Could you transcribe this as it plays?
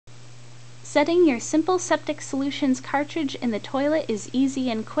Setting your simple septic solutions cartridge in the toilet is easy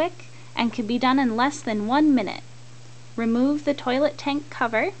and quick and can be done in less than 1 minute. Remove the toilet tank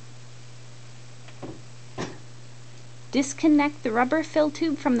cover. Disconnect the rubber fill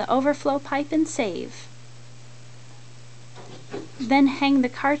tube from the overflow pipe and save. Then hang the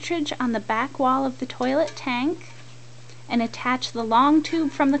cartridge on the back wall of the toilet tank and attach the long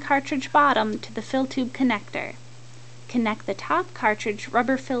tube from the cartridge bottom to the fill tube connector. Connect the top cartridge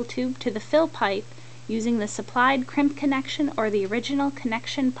rubber fill tube to the fill pipe using the supplied crimp connection or the original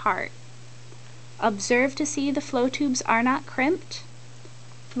connection part. Observe to see the flow tubes are not crimped.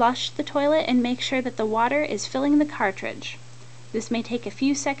 Flush the toilet and make sure that the water is filling the cartridge. This may take a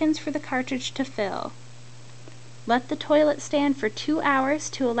few seconds for the cartridge to fill. Let the toilet stand for 2 hours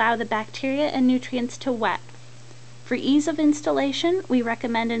to allow the bacteria and nutrients to wet. For ease of installation, we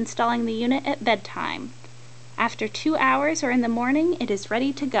recommend installing the unit at bedtime. After 2 hours or in the morning, it is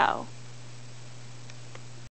ready to go.